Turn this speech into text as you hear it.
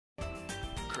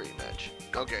match.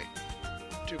 Okay.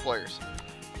 2 players.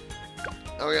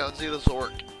 Okay, let's see if this will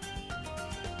work.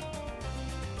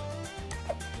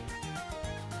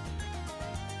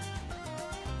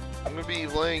 I'm gonna be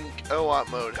playing co-op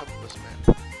mode. How about this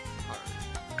map?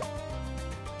 Alright.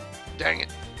 Dang it.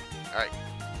 Alright.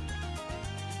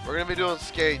 We're gonna be doing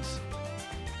skates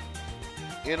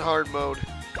in hard mode.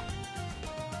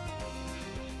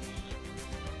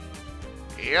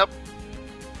 Yep.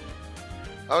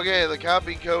 Okay, the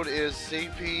copy code is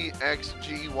CPXGYY.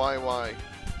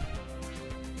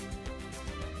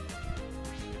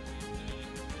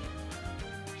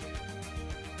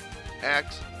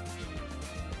 X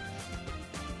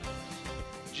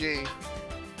G.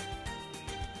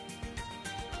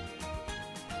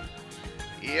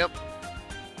 Yep.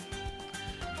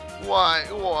 Why?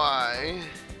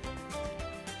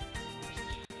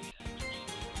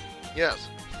 Yes.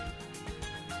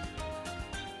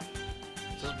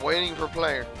 Just waiting for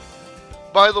player.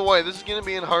 By the way, this is gonna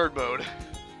be in hard mode.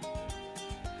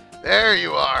 There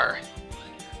you are.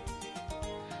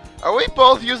 Are we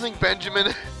both using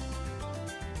Benjamin?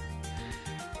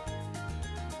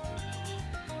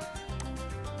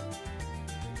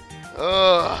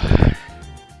 Ugh.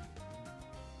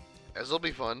 This'll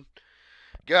be fun.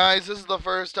 Guys, this is the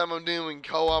first time I'm doing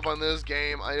co-op on this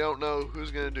game. I don't know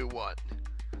who's gonna do what.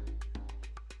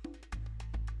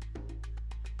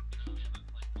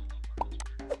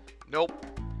 Nope.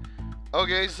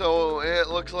 Okay, so it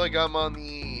looks like I'm on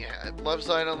the left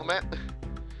side on the map.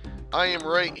 I am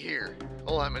right here.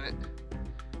 Hold on a minute.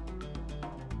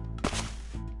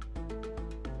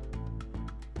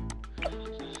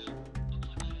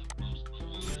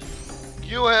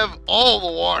 You have all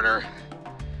the water.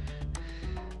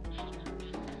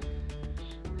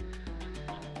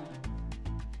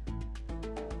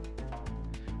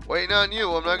 Waiting on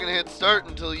you. I'm not gonna hit start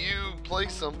until you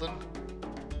place something.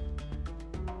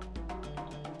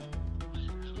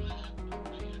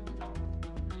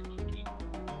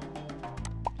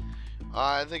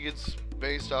 I think it's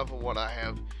based off of what I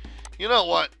have. You know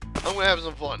what? I'm gonna have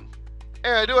some fun.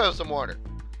 Hey, I do have some water.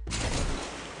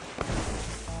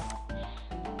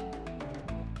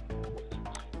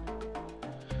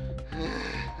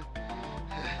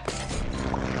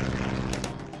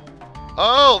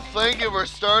 Oh, thank you for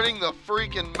starting the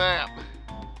freaking map.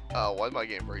 Oh, why'd my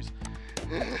game freeze?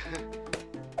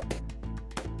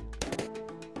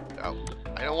 Oh,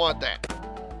 I don't want that.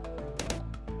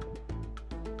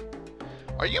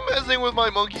 Are you messing with my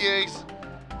monkey ace?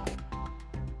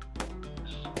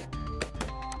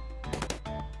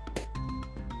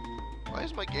 Why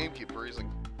does my game keep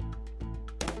freezing?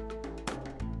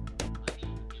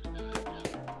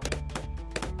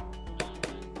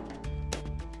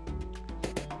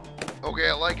 Okay,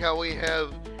 I like how we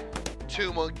have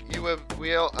 2 monkeys.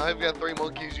 I've got 3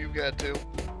 monkeys. You've got 2.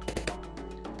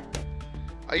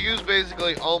 I use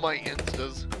basically all my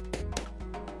instas.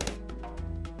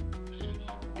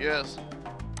 Yes.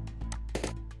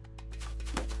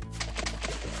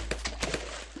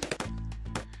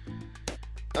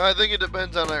 I think it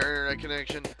depends on our internet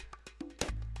connection.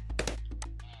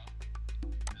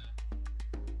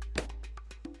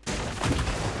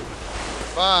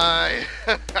 Bye.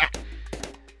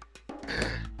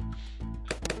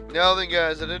 Now then,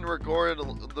 guys, I didn't record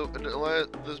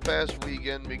this past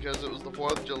weekend because it was the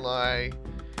 4th of July,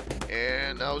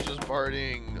 and I was just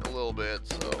partying a little bit,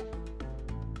 so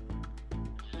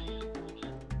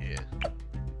yeah.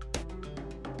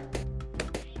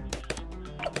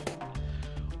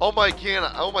 Oh my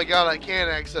god, I can't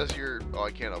access your. Oh,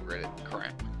 I can't upgrade it.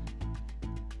 Crap.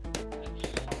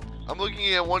 I'm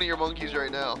looking at one of your monkeys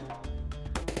right now.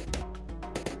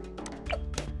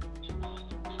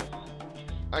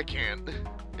 I can't.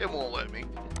 It won't let me.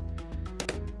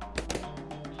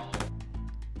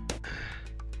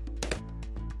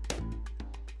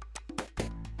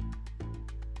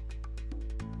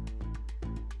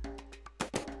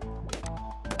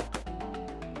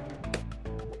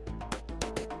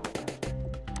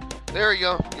 There you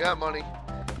go. You got money.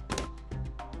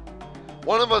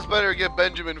 One of us better get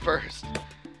Benjamin first.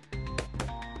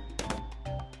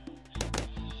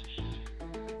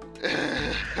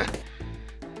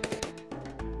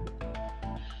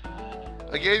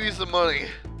 I gave you some money.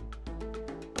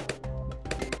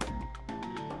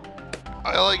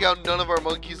 I like how none of our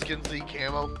monkeys can see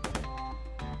camo.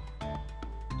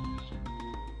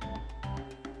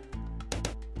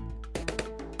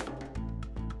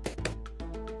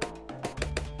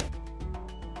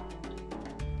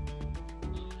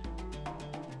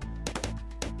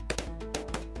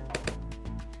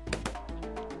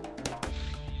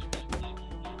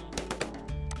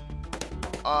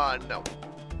 No.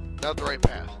 Not the right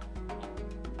path.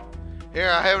 Here,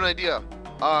 I have an idea.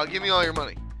 Give me all your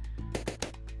money.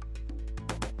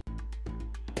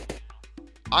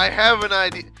 I have an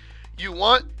idea.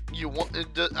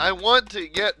 I want to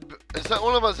get, it's not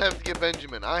one of us have to get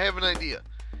Benjamin. I have an idea.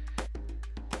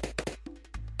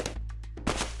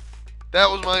 That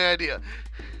was my idea.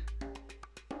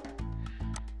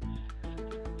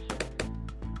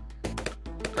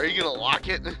 Are you gonna lock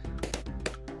it?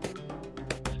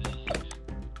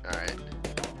 Alright.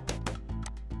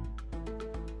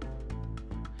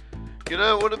 You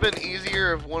know, it would have been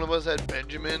easier if one of us had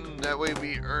Benjamin. That way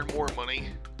we earn more money.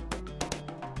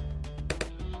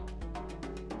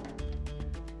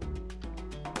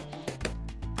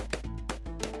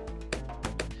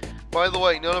 By the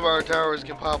way, none of our towers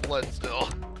can pop lead still.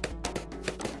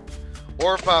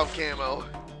 Or pop camo.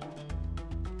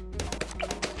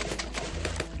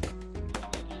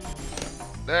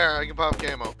 There, I can pop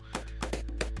camo.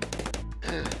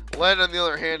 Lead, on the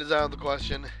other hand, is out of the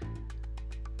question.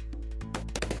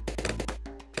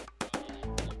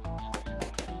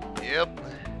 Yep.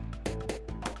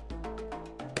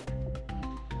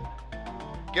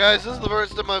 Guys, this is the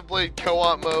first time I've played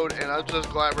co-op mode, and I'm just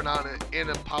glad we're not in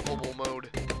a poppable mode.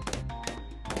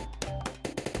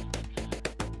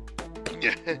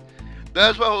 Yeah,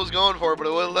 that's what I was going for, but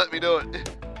it wouldn't let me do it.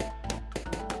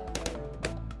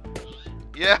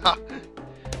 Yeah.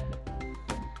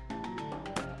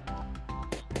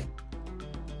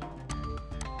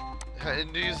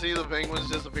 And do you see the penguins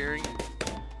disappearing?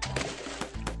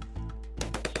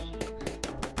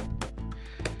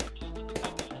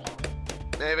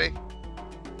 Maybe.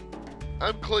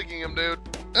 I'm clicking him, dude.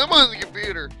 I'm on the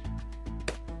computer.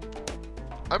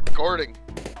 I'm recording.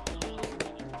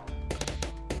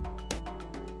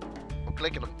 I'm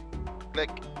clicking him. Click.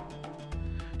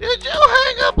 Did you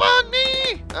hang up on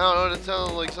me? I don't know, it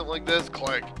sounded like something like this.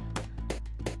 Click.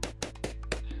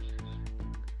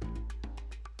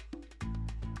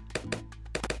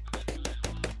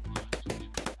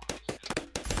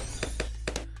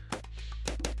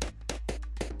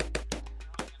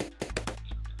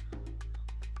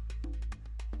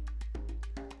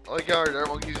 I like how our dart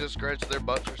monkeys just scratch their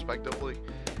butts respectively.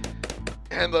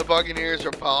 And the buccaneers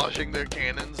are polishing their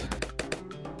cannons.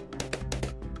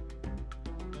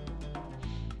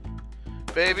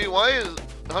 Baby,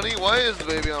 honey, why is the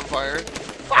baby on fire?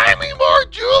 Find me more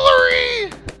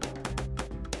jewelry!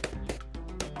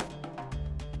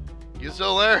 You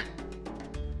still there?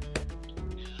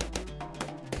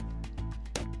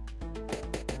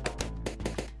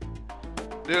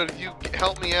 Dude, if you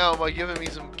help me out by giving me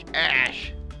some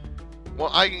cash, well,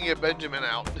 I can get Benjamin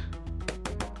out.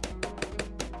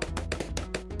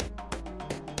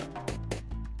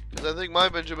 Because I think my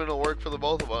Benjamin will work for the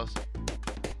both of us.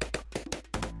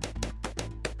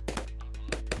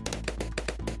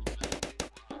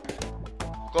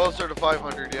 Closer to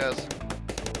 500, yes.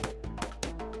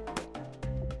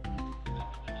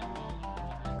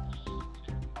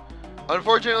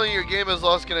 Unfortunately, your game has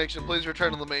lost connection. Please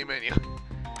return to the main menu.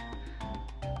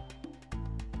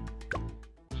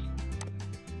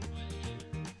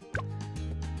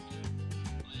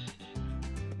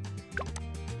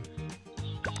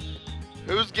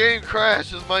 Whose game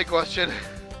crashed is my question.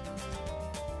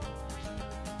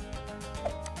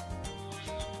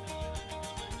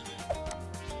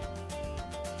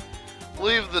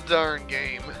 Leave the darn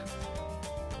game.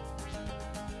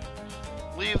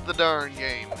 Leave the darn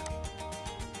game.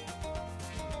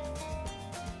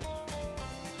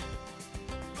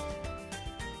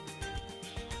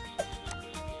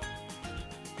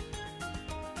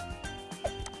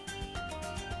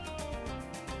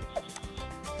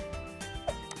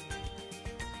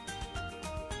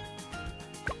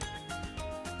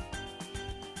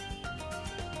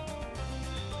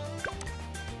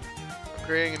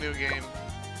 Creating a new game.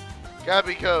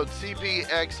 Copy code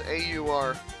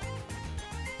CPXAUR.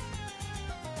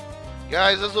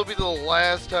 Guys, this will be the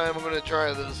last time I'm going to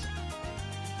try this.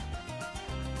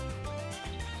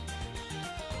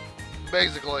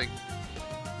 Basically.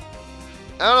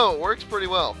 I don't know, it works pretty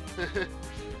well.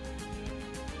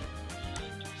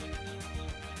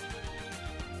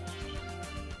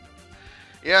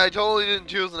 Yeah, I totally didn't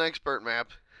choose an expert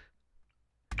map.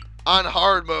 On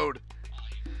hard mode.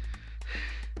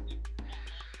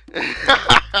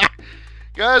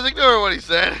 Guys, ignore what he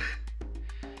said.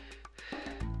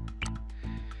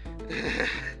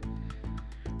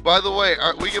 By the way,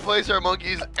 we can place our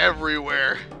monkeys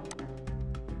everywhere.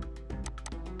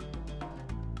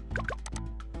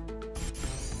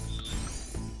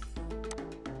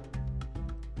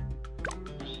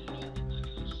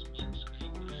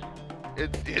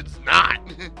 It's not.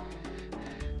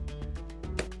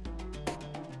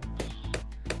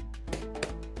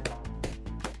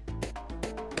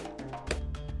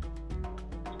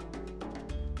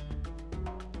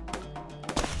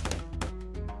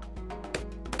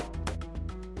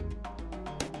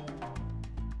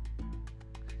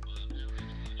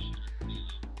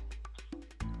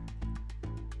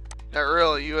 Not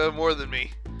really, you have more than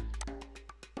me.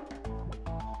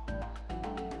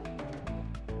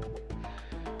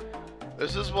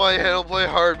 This is why I don't play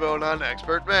hard mode on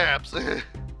expert maps.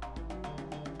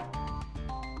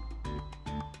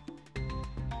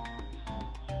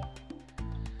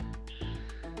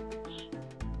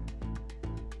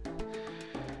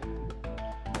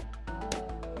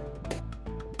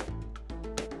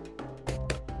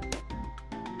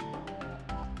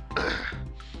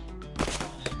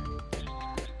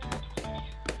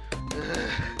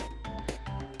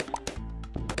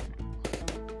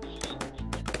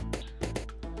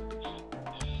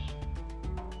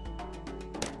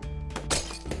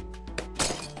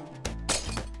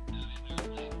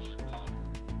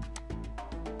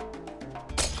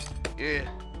 Yeah.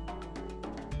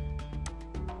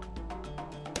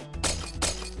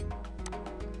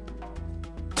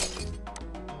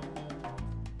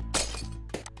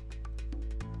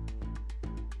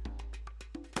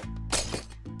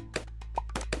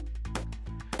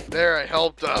 There, I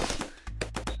helped us.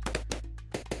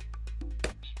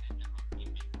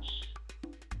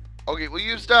 Okay, will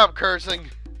you stop cursing?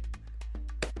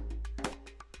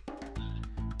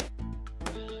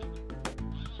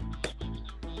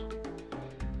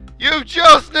 You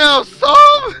just now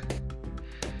saw him?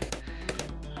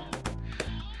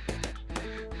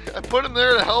 I put him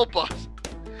there to help us.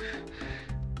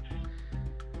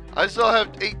 I still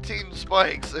have 18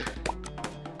 spikes.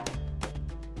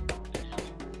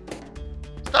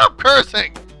 Stop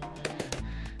cursing!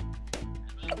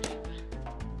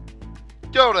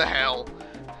 Go to hell.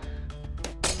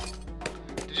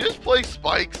 Did you just play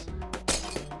spikes?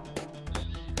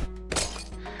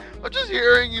 I'm just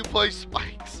hearing you play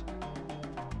spikes.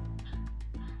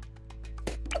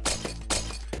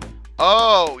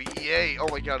 Oh, yay. Oh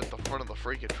my god, at the front of the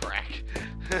freaking track.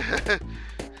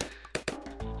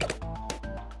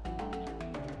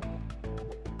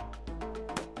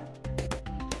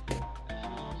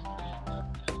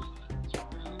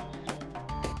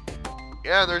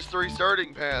 Yeah, there's 3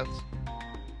 starting paths.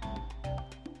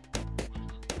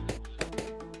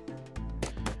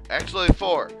 Actually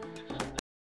 4.